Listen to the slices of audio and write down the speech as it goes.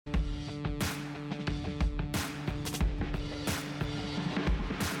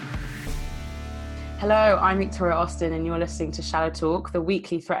Hello, I'm Victoria Austin, and you're listening to Shallow Talk, the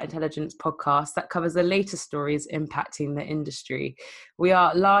weekly threat intelligence podcast that covers the latest stories impacting the industry. We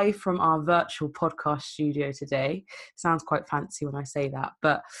are live from our virtual podcast studio today. Sounds quite fancy when I say that,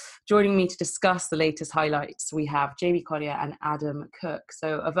 but joining me to discuss the latest highlights, we have Jamie Collier and Adam Cook.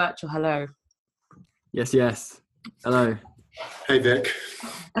 So a virtual hello. Yes. Hello. Hey, Vic.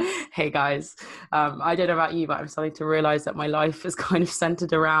 Hey guys, I don't know about you, but I'm starting to realize that my life is kind of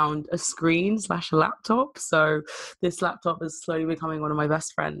centered around a screen/a laptop. So this laptop is slowly becoming one of my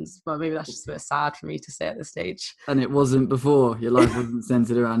best friends, but maybe that's just a bit sad for me to say at this stage. And it wasn't before. Your life wasn't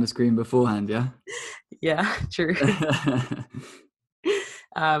centered around a screen beforehand, yeah? Yeah, true.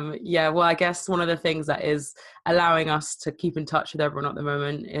 Well, I guess one of the things that is allowing us to keep in touch with everyone at the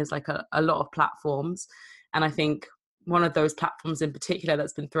moment is like a lot of platforms. And I think one of those platforms in particular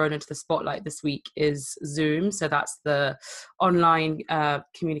that's been thrown into the spotlight this week is Zoom. So that's the online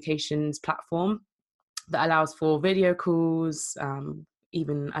communications platform that allows for video calls,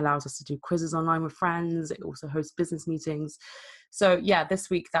 even allows us to do quizzes online with friends. It also hosts business meetings. So yeah,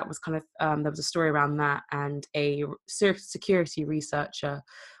 this week that was kind of, there was a story around that, and a security researcher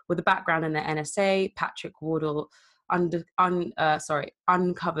with a background in the NSA, Patrick Wardle,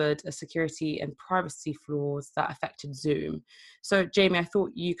 uncovered a security and privacy flaws that affected Zoom. So Jamie, I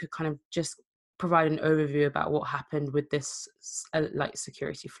thought you could kind of just provide an overview about what happened with this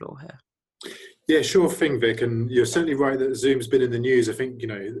security flaw here. Yeah, sure thing, Vic. And you're certainly right that Zoom's been in the news. I think,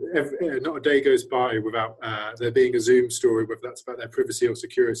 not a day goes by without there being a Zoom story, whether that's about their privacy or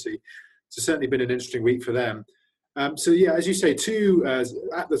security. It's certainly been an interesting week for them. As you say, two,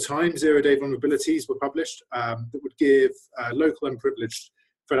 at the time, zero-day vulnerabilities were published that would give local unprivileged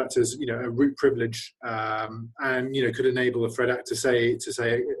threat actors, a root privilege, and could enable a threat actor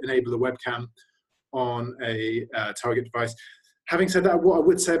to enable a webcam on a target device. Having said that, what I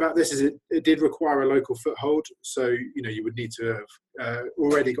would say about this is it did require a local foothold. So you would need to have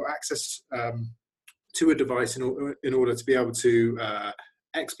already got access to a device in order to be able to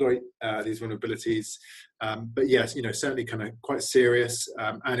exploit these vulnerabilities. But yes, certainly kind of quite serious.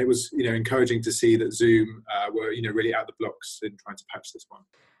 And it was, encouraging to see that Zoom were, really out the blocks in trying to patch this one.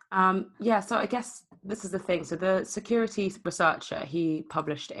 So I guess this is the thing. So the security researcher, he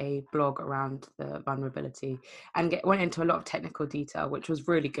published a blog around the vulnerability and went into a lot of technical detail, which was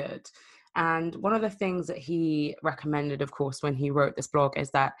really good. And one of the things that he recommended, of course, when he wrote this blog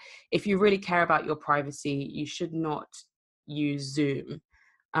is that if you really care about your privacy, you should not use Zoom.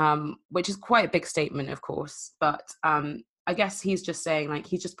 Which is quite a big statement, of course, but I guess he's just saying,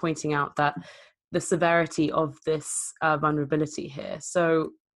 he's just pointing out that the severity of this vulnerability here.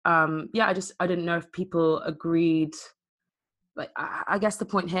 So I didn't know if people agreed. I guess the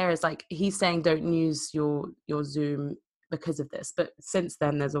point here is he's saying don't use your Zoom because of this, but since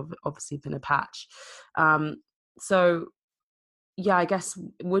then there's obviously been a patch. I guess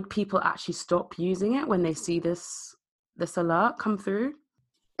would people actually stop using it when they see this alert come through?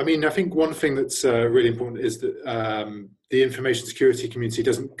 I mean, I think one thing that's really important is that the information security community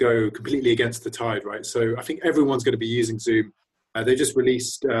doesn't go completely against the tide, right? So I think everyone's going to be using Zoom. They just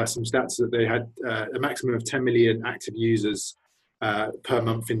released some stats that they had a maximum of 10 million active users per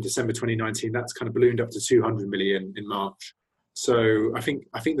month in December 2019. That's kind of ballooned up to 200 million in March. So I think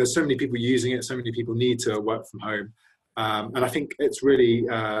there's so many people using it. So many people need to work from home. And I think it's really,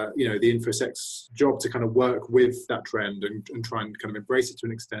 the InfoSec's job to kind of work with that trend and try and kind of embrace it to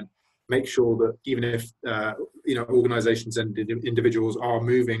an extent. Make sure that even if, organizations and individuals are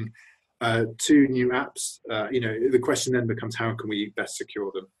moving to new apps, the question then becomes how can we best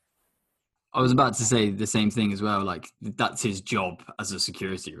secure them? I was about to say the same thing as well. That's his job as a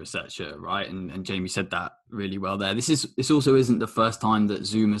security researcher, right? And Jamie said that really well there. This also isn't the first time that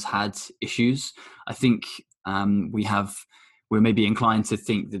Zoom has had issues. I think we're maybe inclined to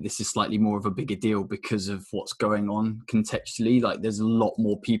think that this is slightly more of a bigger deal because of what's going on contextually. There's a lot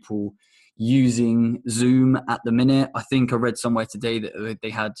more people using Zoom at the minute. I think I read somewhere today that they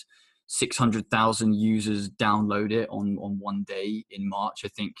had 600,000 users download it on one day in March, I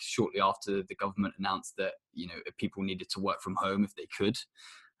think shortly after the government announced that, people needed to work from home if they could.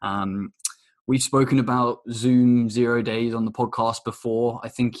 We've spoken about Zoom 0 days on the podcast before. I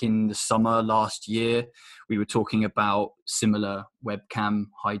think in the summer last year, we were talking about similar webcam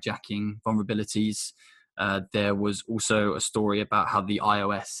hijacking vulnerabilities. There was also a story about how the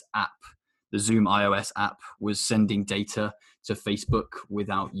Zoom iOS app was sending data to Facebook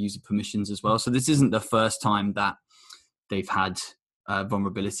without user permissions as well. So this isn't the first time that they've had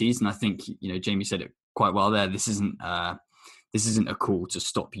vulnerabilities. And I think, Jamie said it quite well there. This isn't a call to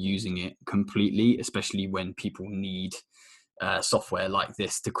stop using it completely, especially when people need software like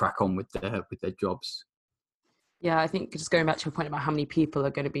this to crack on with their jobs. Yeah, I think just going back to your point about how many people are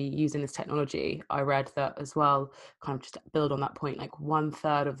going to be using this technology, I read that as well, kind of just to build on that point, like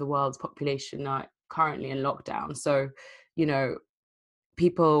 1/3 of the world's population are currently in lockdown. So, you know,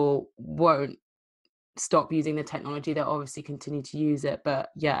 people won't stop using the technology. They'll obviously continue to use it. But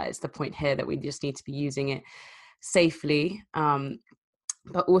yeah, it's the point here that we just need to be using it safely.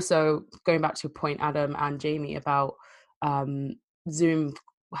 But also going back to your point, Adam and Jamie, about Zoom,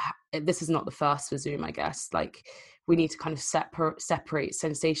 this is not the first for Zoom, I guess. Like, we need to kind of separate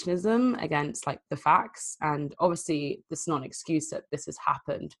sensationalism against like the facts. And obviously this is not an excuse that this has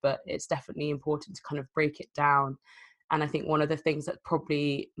happened, but it's definitely important to kind of break it down. And I think one of the things that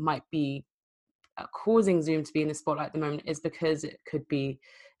probably might be causing Zoom to be in the spotlight at the moment is because it could be,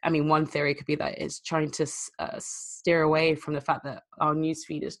 I mean, one theory could be that it's trying to steer away from the fact that our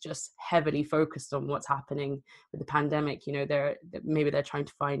newsfeed is just heavily focused on what's happening with the pandemic. You know, maybe they're trying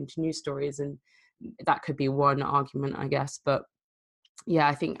to find news stories, and that could be one argument, I guess. But yeah,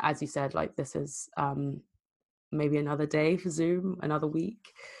 I think, as you said, like, this is maybe another day for Zoom, another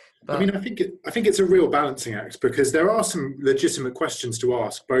week. But I mean, I think it's a real balancing act, because there are some legitimate questions to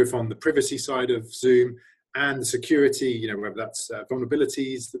ask, both on the privacy side of Zoom and the security. You know, whether that's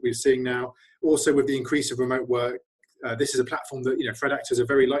vulnerabilities that we're seeing now. Also, with the increase of remote work, this is a platform that, you know, threat actors are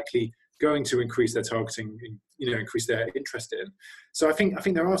very likely going to increase their targeting, you know, increase their interest in. So I think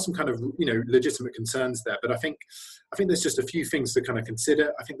there are some kind of, you know, legitimate concerns there. But I think there's just a few things to kind of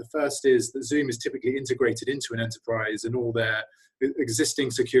consider. I think the first is that Zoom is typically integrated into an enterprise and all their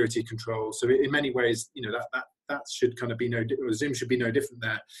existing security controls. So in many ways, you know, that should kind of be Zoom should be no different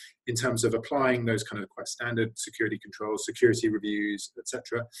there in terms of applying those kind of quite standard security controls, security reviews,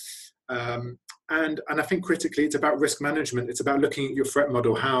 etc. And I think critically, it's about risk management. It's about looking at your threat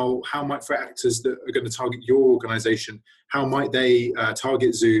model. How might threat actors that are going to target your organization, how might they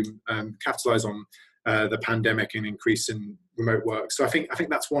target Zoom, capitalize on the pandemic and increase in remote work? So I think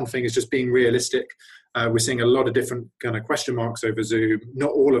that's one thing, is just being realistic. We're seeing a lot of different kind of question marks over Zoom,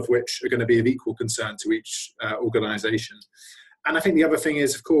 not all of which are going to be of equal concern to each organization. And I think the other thing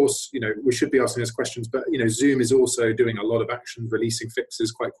is, of course, you know, we should be asking those questions, but, you know, Zoom is also doing a lot of action, releasing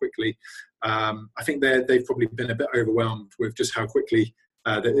fixes quite quickly. I think they've probably been a bit overwhelmed with just how quickly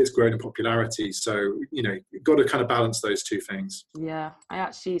that it's grown in popularity. So, you know, you've got to kind of balance those two things. yeah, I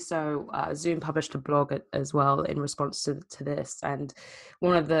actually, Zoom published a blog as well in response to this. And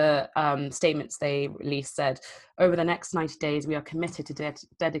one of the statements they released said, over the next 90 days, we are committed to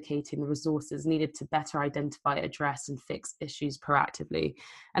dedicating the resources needed to better identify, address, and fix issues proactively.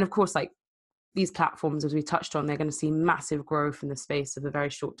 And of course, like, these platforms, as we touched on, they're going to see massive growth in the space of a very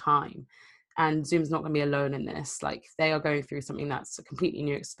short time. And Zoom's not going to be alone in this. Like, they are going through something that's a completely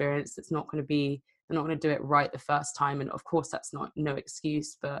new experience. They're not going to do it right the first time. And of course, that's no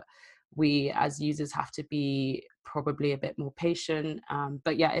excuse, but we as users have to be probably a bit more patient.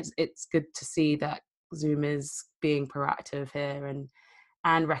 But yeah, it's good to see that Zoom is being proactive here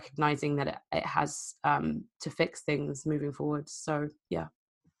and recognizing that it has to fix things moving forward. So yeah.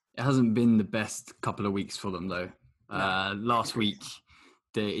 It hasn't been the best couple of weeks for them, though. No. Last week,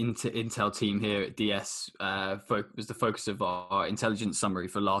 the Intel team here at DS was the focus of our intelligence summary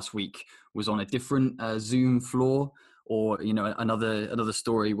for last week, was on a different Zoom flaw, or, you know, another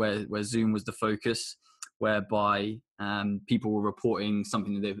story where Zoom was the focus, whereby people were reporting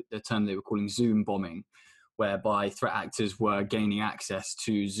something that the term they were calling Zoom bombing, whereby threat actors were gaining access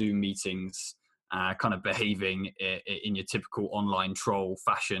to Zoom meetings, kind of behaving in your typical online troll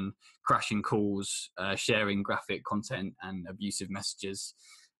fashion, crashing calls, sharing graphic content and abusive messages.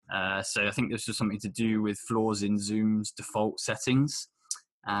 So I think this was something to do with flaws in Zoom's default settings.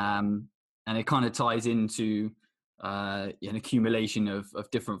 And it kind of ties into an accumulation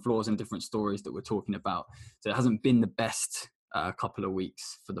of different flaws and different stories that we're talking about. So it hasn't been the best couple of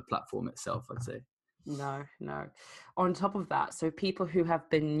weeks for the platform itself, I'd say. No. On top of that, so people who have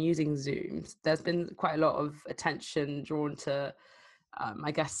been using Zoom, there's been quite a lot of attention drawn to, I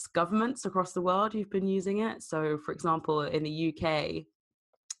guess, governments across the world who've been using it. So, for example, in the UK,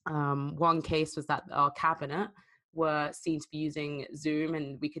 one case was that our cabinet were seen to be using Zoom,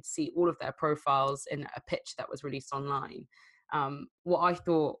 and we could see all of their profiles in a pitch that was released online. What I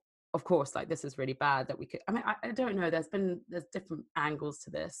thought, of course, like, this is really bad that we could, I mean, I don't know, there's different angles to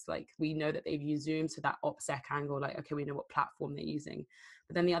this. Like, we know that they've used Zoom, so that OPSEC angle, like, okay, we know what platform they're using.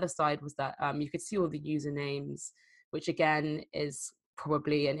 But then the other side was that you could see all the usernames, which again is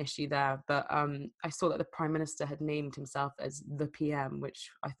probably an issue there. But I saw that the Prime Minister had named himself as the PM, which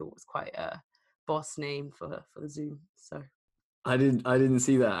I thought was quite a boss name for the Zoom. So I didn't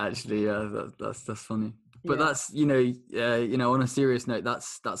see that, actually. That's funny. But Yeah. that's, on a serious note,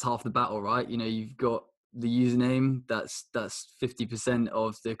 that's half the battle, right? You've got the username. That's 50%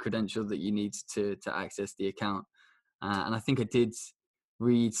 of the credential that you need to access the account. And I think I did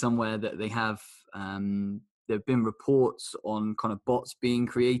read somewhere that there have been reports on kind of bots being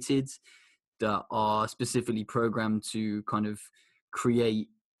created that are specifically programmed to kind of create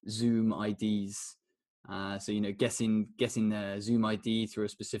Zoom IDs. So guessing the Zoom ID through a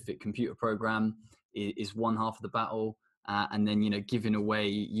specific computer program is one half of the battle, and then giving away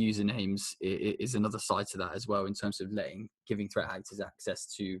usernames is another side to that as well, in terms of giving threat actors access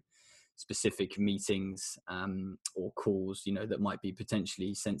to specific meetings or calls that might be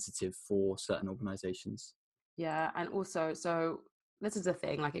potentially sensitive for certain organizations. Yeah, and also, so this is the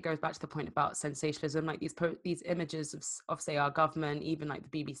thing, like it goes back to the point about sensationalism, like these images of say our government, even like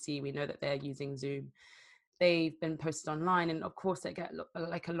the BBC, we know that they're using Zoom. They've been posted online, and of course they get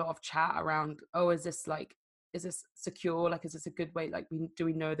like a lot of chat around, oh, is this secure? Like, is this a good way? Like, do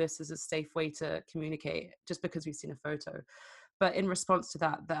we know this is a safe way to communicate just because we've seen a photo? But in response to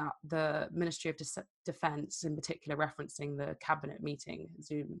that, the Ministry of Defense, in particular, referencing the cabinet meeting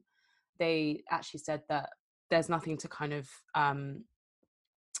Zoom, they actually said that there's nothing to kind of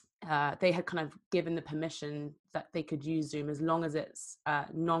they had kind of given the permission that they could use Zoom as long as it's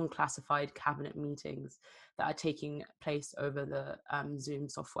non-classified cabinet meetings that are taking place over the Zoom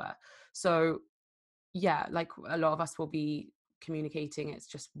software. So yeah, like a lot of us will be communicating. It's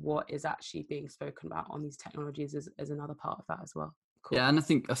just what is actually being spoken about on these technologies is another part of that as well. Cool. Yeah, and I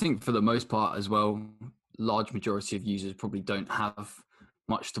think for the most part as well, large majority of users probably don't have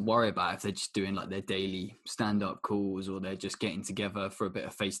much to worry about if they're just doing like their daily stand-up calls, or they're just getting together for a bit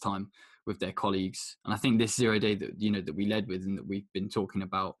of FaceTime with their colleagues. And I think this 0 day that we led with and that we've been talking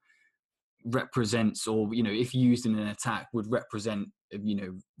about represents, or if used in an attack, would represent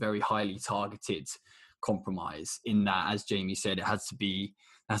very highly targeted compromise, in that, as Jamie said, it has to be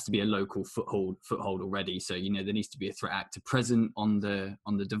a local foothold already. So there needs to be a threat actor present on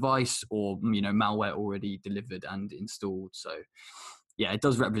the device, or malware already delivered and installed. So yeah, it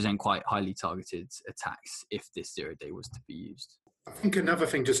does represent quite highly targeted attacks if this 0 day was to be used. I think another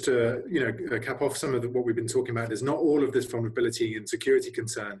thing, just to cap off some of what we've been talking about, is not all of this vulnerability and security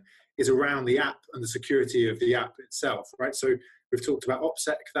concern is around the app and the security of the app itself, right? So we've talked about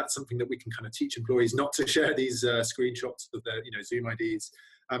OPSEC. That's something that we can kind of teach employees not to share these screenshots of their Zoom IDs.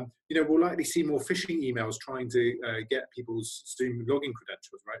 We'll likely see more phishing emails trying to get people's Zoom login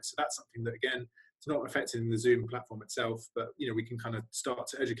credentials, right? So that's something that, again, it's not affecting the Zoom platform itself, but we can kind of start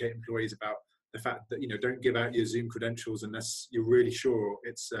to educate employees about the fact that don't give out your Zoom credentials unless you're really sure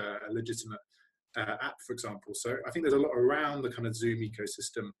it's a legitimate app, for example. So I think there's a lot around the kind of Zoom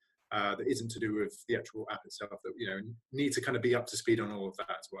ecosystem that isn't to do with the actual app itself that need to kind of be up to speed on all of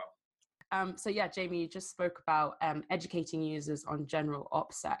that as well. So yeah, Jamie, you just spoke about educating users on general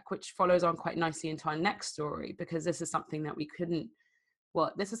OPSEC, which follows on quite nicely into our next story, because this is something that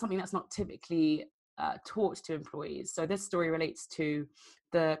this is something that's not typically taught to employees. So this story relates to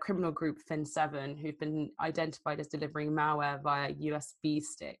the criminal group Fin7, who've been identified as delivering malware via USB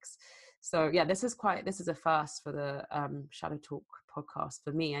sticks. So yeah, this is a first for the Shadow Talk podcast,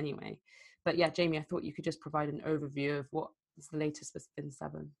 for me anyway. But yeah, Jamie, I thought you could just provide an overview of what is the latest with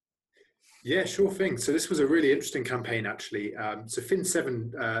Fin7. Yeah, sure thing. So this was a really interesting campaign, actually. So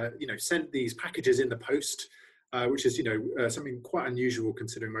Fin7, sent these packages in the post, which is, something quite unusual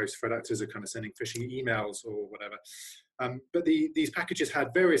considering most threat actors are kind of sending phishing emails or whatever. But these packages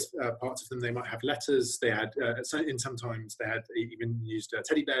had various parts of them. They might have letters. They had, sometimes they had even used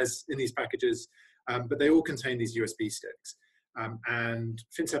teddy bears in these packages, but they all contain these USB sticks. And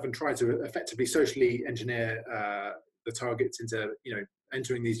Fin7 tried to effectively socially engineer the targets into,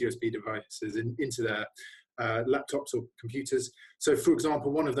 entering these USB devices into their laptops or computers. So, for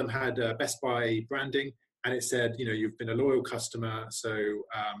example, one of them had Best Buy branding, and it said, you've been a loyal customer, so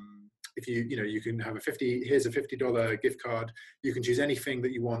if you can have here's a $50 gift card. You can choose anything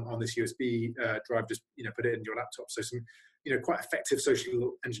that you want on this USB drive. Just put it in your laptop. So some quite effective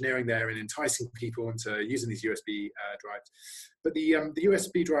social engineering there in enticing people into using these USB drives. But the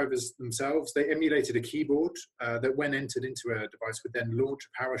USB drivers themselves, they emulated a keyboard that, when entered into a device, would then launch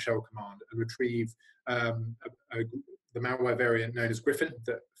a PowerShell command and retrieve the malware variant known as Griffin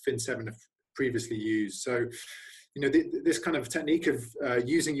that Fin7 have previously used. So, this kind of technique of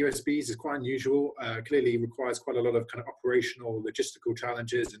using USBs is quite unusual. Clearly requires quite a lot of kind of operational, logistical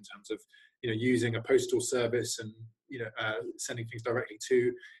challenges in terms of, using a postal service and, sending things directly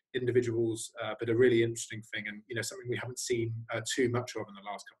to individuals, but a really interesting thing, and, something we haven't seen too much of in the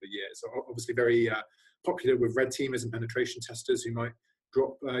last couple of years. So obviously very popular with red teamers and penetration testers who might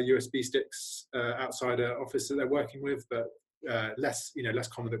drop USB sticks outside an office that they're working with, but less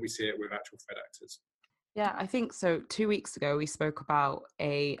common that we see it with actual threat actors. Yeah, I think so. 2 weeks ago, we spoke about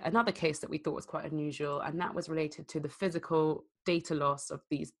another case that we thought was quite unusual, and that was related to the physical data loss of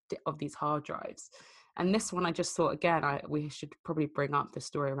these hard drives. And this one, I just thought again, we should probably bring up the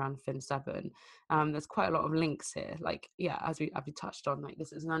story around Fin7. There's quite a lot of links here. Like, yeah, as we touched on, like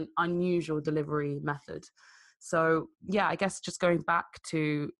this is an unusual delivery method. So yeah, I guess just going back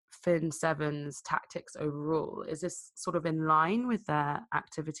to Fin7's tactics overall, is this sort of in line with their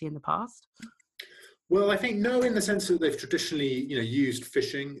activity in the past? Well, I think no, in the sense that they've traditionally, used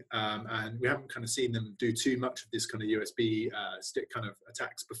phishing, and we haven't kind of seen them do too much of this kind of USB stick kind of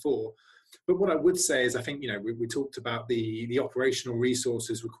attacks before. But what I would say is, I think we talked about the operational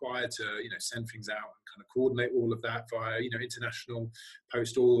resources required to send things out and kind of coordinate all of that via international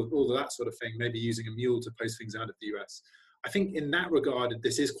post, all of that sort of thing. Maybe using a mule to post things out of the US. I think in that regard,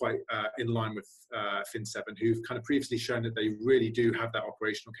 this is quite in line with Fin7, who've kind of previously shown that they really do have that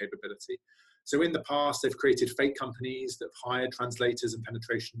operational capability. So in the past, they've created fake companies that have hired translators and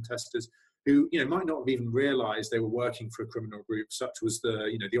penetration testers who might not have even realized they were working for a criminal group. Such was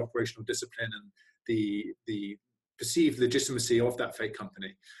the operational discipline and the perceived legitimacy of that fake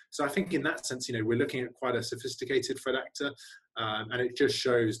company. So I think in that sense, we're looking at quite a sophisticated threat actor, and it just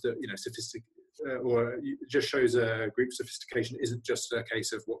shows that it just shows a group sophistication isn't just a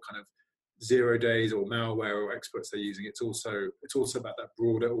case of what kind of 0 days or malware or experts they're using. It's also about that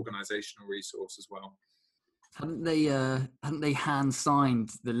broader organizational resource as well. Hadn't they hand signed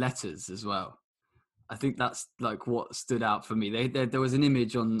the letters as well? I think that's like what stood out for me. There was an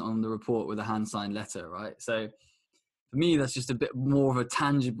image on the report with a hand signed letter, right? So for me, that's just a bit more of a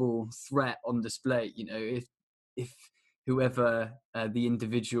tangible threat on display. If whoever the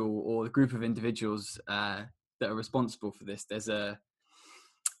individual or the group of individuals that are responsible for this, there's a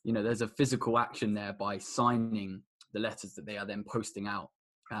physical action there by signing the letters that they are then posting out,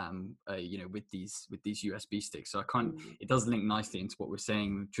 with these USB sticks. So it does link nicely into what we're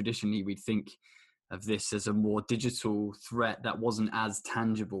saying. Traditionally, we'd think of this as a more digital threat that wasn't as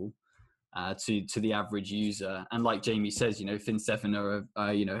tangible to the average user. And like Jamie says, Fin7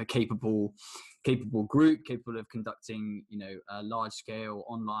 are a capable group, capable of conducting large scale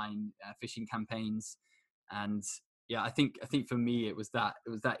online phishing campaigns. And yeah, I think for me it was that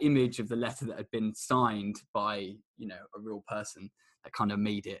image of the letter that had been signed by a real person that kind of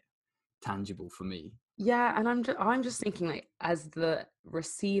made it tangible for me. Yeah, and I'm just thinking, like, as the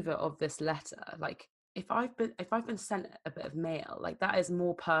receiver of this letter, like if I've been sent a bit of mail, like that is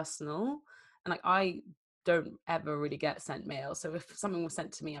more personal, and like I don't ever really get sent mail. So if something was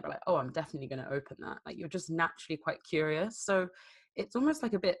sent to me, I'd be like, oh, I'm definitely going to open that. Like, you're just naturally quite curious. So it's almost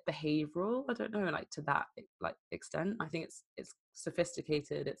like a bit behavioral. I don't know, like to that like extent. I think it's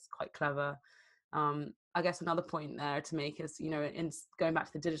sophisticated. It's quite clever. I guess another point there to make is, in going back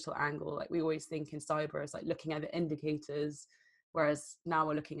to the digital angle, like we always think in cyber as like looking at the indicators, whereas now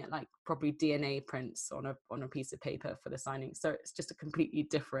we're looking at like probably DNA prints on a piece of paper for the signing. So it's just a completely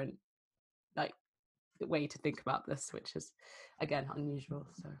different like way to think about this, which is again unusual.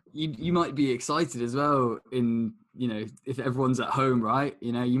 So you might be excited as well if everyone's at home, right?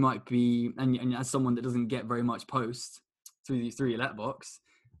 You might be, and as someone that doesn't get very much post through your letterbox,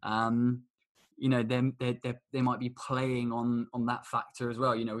 they might be playing on that factor as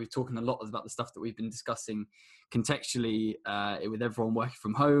well. We've talking a lot about the stuff that we've been discussing contextually with everyone working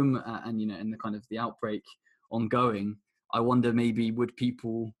from home and the kind of the outbreak ongoing. I wonder, maybe would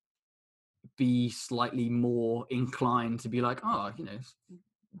people be slightly more inclined to be like,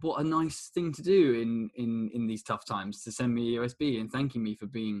 what a nice thing to do in these tough times, to send me a USB and thanking me for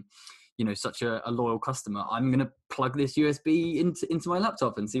being such a loyal customer. I'm going to plug this USB into my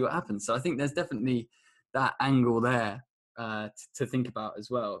laptop and see what happens. So I think there's definitely that angle there to think about as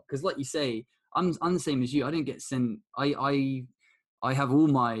well. Because like you say, I'm the same as you. I don't get sent. I have all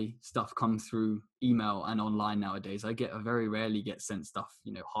my stuff come through email and online nowadays. I very rarely get sent stuff,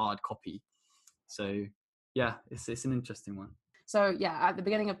 hard copy. So yeah, it's an interesting one. So yeah, at the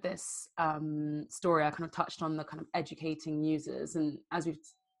beginning of this story, I kind of touched on the kind of educating users, and as we've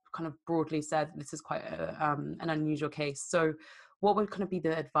kind of broadly said, this is quite an unusual case. So what would kind of be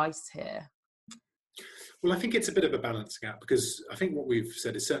the advice here? Well, I think it's a bit of a balancing act, because I think what we've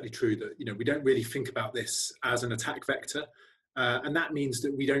said is certainly true that we don't really think about this as an attack vector, and that means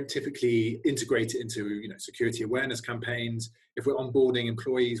that we don't typically integrate it into security awareness campaigns. If we're onboarding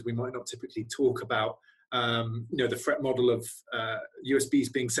employees, we might not typically talk about the threat model of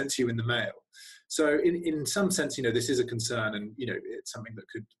USBs being sent to you in the mail. So in some sense, this is a concern, and it's something that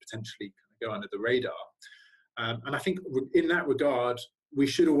could potentially kind of go under the radar. And I think in that regard, we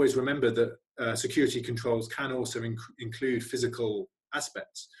should always remember that security controls can also include physical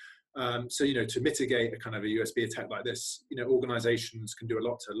aspects. So, to mitigate a kind of a USB attack like this, organizations can do a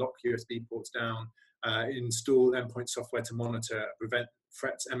lot to lock USB ports down, install endpoint software to monitor, prevent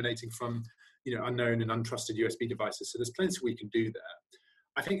threats emanating from, unknown and untrusted USB devices. So there's plenty we can do there.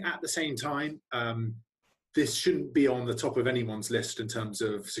 I think at the same time, this shouldn't be on the top of anyone's list in terms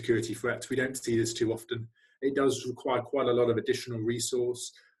of security threats. We don't see this too often. It does require quite a lot of additional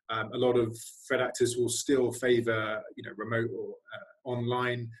resource. A lot of threat actors will still favor, remote or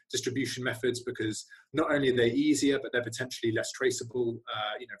online distribution methods, because not only are they easier, but they're potentially less traceable,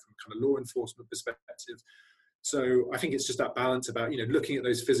 from kind of law enforcement perspective. So I think it's just that balance about, looking at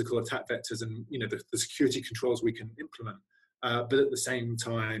those physical attack vectors and, the security controls we can implement. But at the same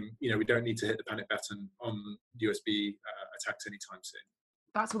time, we don't need to hit the panic button on USB attacks anytime soon.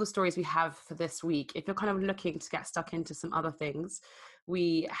 That's all the stories we have for this week. If you're kind of looking to get stuck into some other things,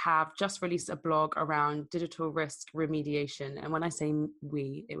 we have just released a blog around digital risk remediation. And when I say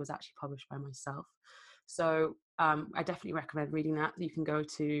we, it was actually published by myself. So I definitely recommend reading that. You can go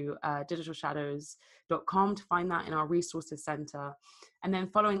to digitalshadows.com to find that in our resources center. And then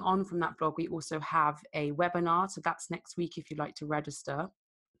following on from that blog, we also have a webinar. So that's next week if you'd like to register.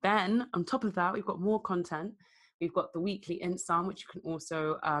 Then on top of that, we've got more content. We've got the weekly INSAM, which you can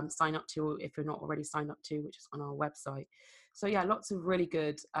also sign up to if you're not already signed up to, which is on our website. So yeah, lots of really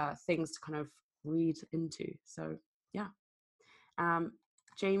good things to kind of read into. So yeah.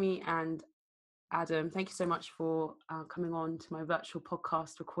 Jamie and Adam, thank you so much for coming on to my virtual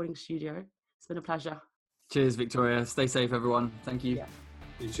podcast recording studio. It's been a pleasure. Cheers, Victoria. Stay safe, everyone. Thank you. Yeah.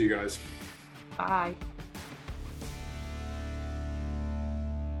 You too, guys. Bye.